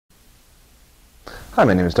Hi,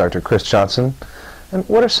 my name is Dr. Chris Johnson, and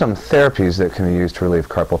what are some therapies that can be used to relieve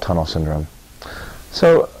carpal tunnel syndrome?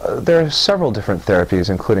 So there are several different therapies,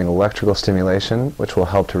 including electrical stimulation, which will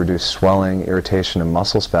help to reduce swelling, irritation, and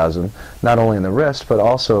muscle spasm, not only in the wrist, but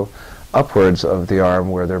also upwards of the arm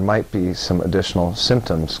where there might be some additional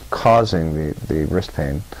symptoms causing the wrist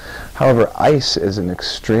pain. However, ice is an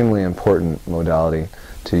extremely important modality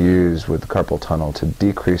to use with the carpal tunnel to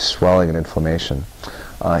decrease swelling and inflammation.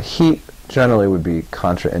 Heat generally would be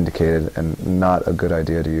contraindicated and not a good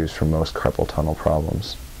idea to use for most carpal tunnel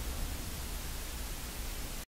problems.